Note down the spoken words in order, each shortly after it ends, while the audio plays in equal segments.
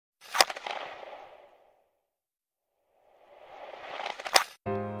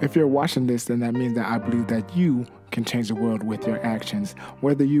If you're watching this, then that means that I believe that you can change the world with your actions.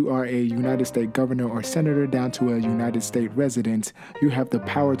 Whether you are a United States governor or senator down to a United States resident, you have the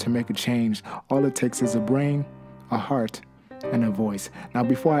power to make a change. All it takes is a brain, a heart, and a voice. Now,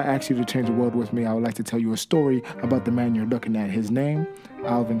 before I ask you to change the world with me, I would like to tell you a story about the man you're looking at. His name,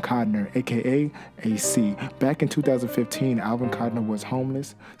 Alvin Codner, aka AC. Back in 2015, Alvin Codner was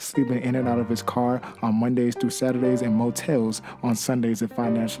homeless, sleeping in and out of his car on Mondays through Saturdays and motels on Sundays if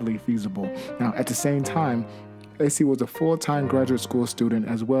financially feasible. Now, at the same time, AC was a full-time graduate school student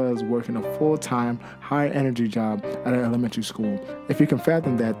as well as working a full-time, high-energy job at an elementary school. If you can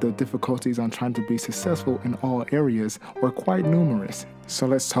fathom that, the difficulties on trying to be successful in all areas were quite numerous. So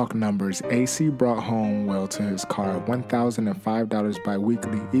let's talk numbers. AC brought home, to his car, $1,005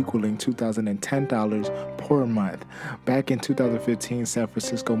 bi-weekly, equaling $2,010 per month. Back in 2015, San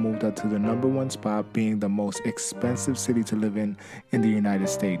Francisco moved up to the #1 spot, being the most expensive city to live in the United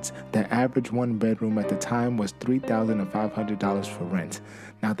States. The average one-bedroom at the time was $3,500 for rent.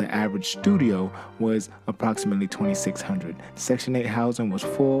 Now, the average studio was approximately $2,600. Section 8 housing was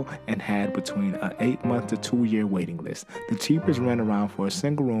full and had between an 8-month to 2-year waiting list. The cheapest rent around for a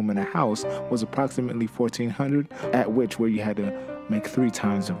single room in a house was approximately $1,400, at which where you had to make 3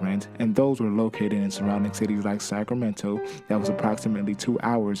 times the rent, and those were located in surrounding cities like Sacramento, that was approximately 2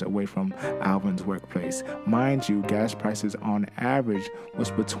 hours away from Alvin's workplace. Mind you, gas prices on average was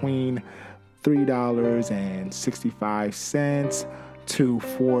between $3.65 to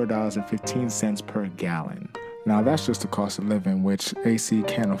 $4.15 per gallon. Now, that's just the cost of living, which AC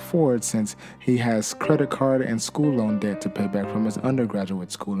can't afford since he has credit card and school loan debt to pay back from his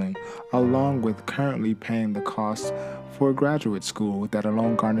undergraduate schooling, along with currently paying the cost for graduate school that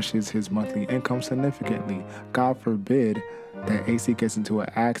alone garnishes his monthly income significantly. God forbid that AC gets into an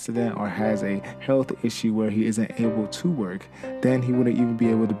accident or has a health issue where he isn't able to work, then he wouldn't even be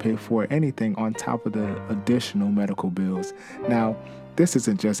able to pay for anything on top of the additional medical bills. Now, this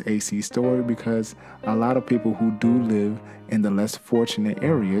isn't just AC's story, because a lot of people who do live in the less fortunate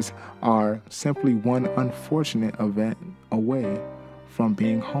areas are simply one unfortunate event away from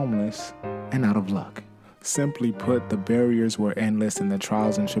being homeless and out of luck. Simply put, the barriers were endless and the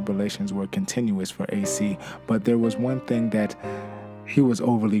trials and tribulations were continuous for AC, but there was one thing that he was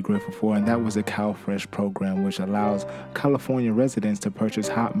overly grateful for, and that was the CalFresh program, which allows California residents to purchase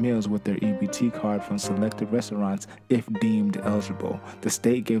hot meals with their EBT card from selected restaurants if deemed eligible. The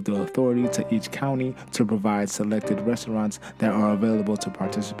state gave the authority to each county to provide selected restaurants that are available to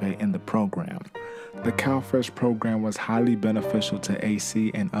participate in the program. The CalFresh program was highly beneficial to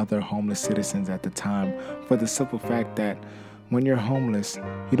AC and other homeless citizens at the time, for the simple fact that when you're homeless,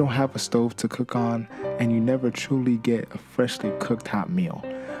 you don't have a stove to cook on, and you never truly get a freshly cooked hot meal.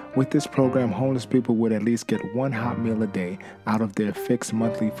 With this program, homeless people would at least get 1 hot meal a day out of their fixed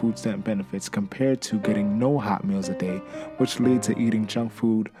monthly food stamp benefits, compared to getting no hot meals a day, which leads to eating junk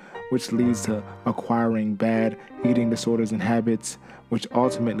food, which leads to acquiring bad eating disorders and habits, which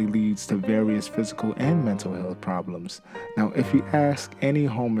ultimately leads to various physical and mental health problems. Now, if you ask any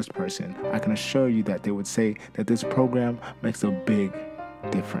homeless person, I can assure you that they would say that this program makes a big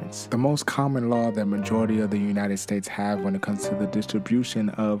difference. The most common law that majority of the United States have when it comes to the distribution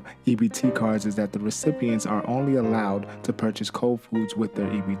of EBT cards is that the recipients are only allowed to purchase cold foods with their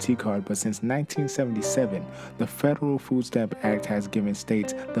EBT card. But since 1977, the Federal Food Stamp Act has given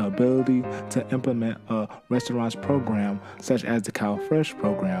states the ability to implement a restaurants program such as the CalFresh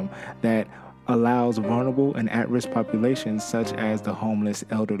program that allows vulnerable and at-risk populations such as the homeless,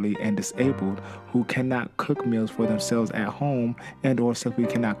 elderly, and disabled who cannot cook meals for themselves at home and or simply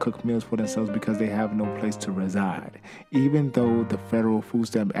cannot cook meals for themselves because they have no place to reside. Even though the Federal Food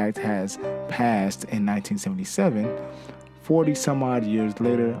Stamp Act has passed in 1977, 40 some odd years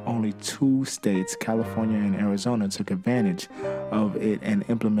later, only 2 states, California and Arizona, took advantage of it and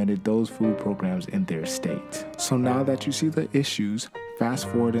implemented those food programs in their state. So now that you see the issues, fast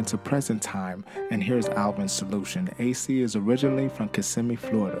forward into present time, and here's Alvin's solution. AC is originally from Kissimmee,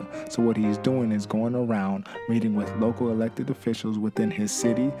 Florida. So what he's doing is going around meeting with local elected officials within his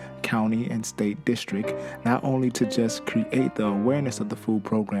city, county, and state district, not only to just create the awareness of the food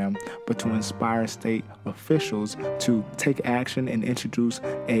program, but to inspire state officials to take action and introduce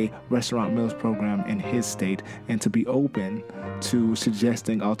a restaurant meals program in his state, and to be open to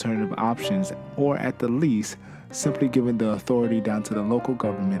suggesting alternative options, or at the least, simply giving the authority down to the local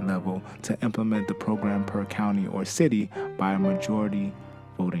government level to implement the program per county or city by a majority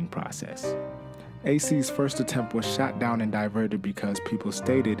voting process. AC's first attempt was shot down and diverted because people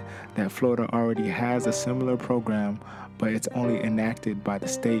stated that Florida already has a similar program, but it's only enacted by the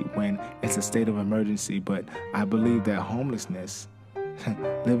state when it's a state of emergency. But I believe that homelessness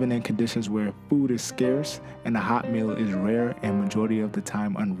Living in conditions where food is scarce and a hot meal is rare and majority of the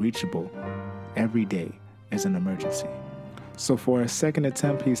time unreachable every day is an emergency. So for a second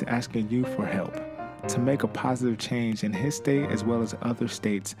attempt, he's asking you for help to make a positive change in his state as well as other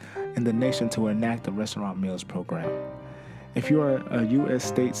states in the nation to enact the Restaurant Meals Program. If you are a U.S.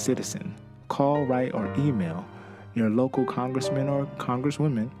 state citizen, call, write, or email your local congressman or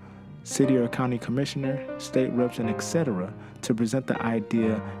congresswoman, city or county commissioner, state reps, and etc. to present the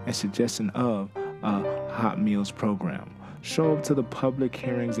idea and suggestion of a hot meals program. Show up to the public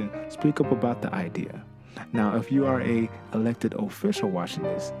hearings and speak up about the idea. Now, if you are a elected official watching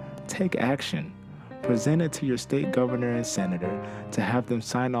this, take action. Present it to your state governor and senator to have them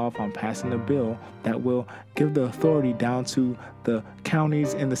sign off on passing a bill that will give the authority down to the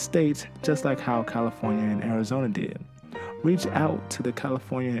counties and the states, just like how California and Arizona did. Reach out to the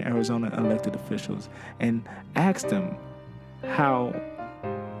California and Arizona elected officials and ask them how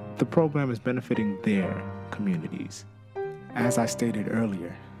the program is benefiting their communities. As I stated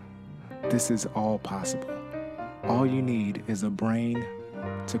earlier, this is all possible. All you need is a brain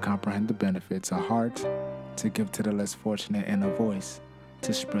to comprehend the benefits, a heart to give to the less fortunate, and a voice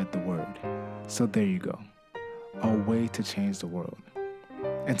to spread the word. So there you go, a way to change the world.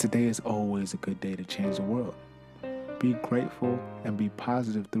 And today is always a good day to change the world. Be grateful and be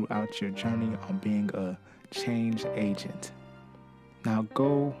positive throughout your journey on being a change agent. Now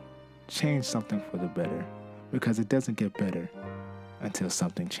go change something for the better, because it doesn't get better until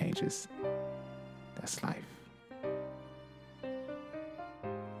something changes. That's life.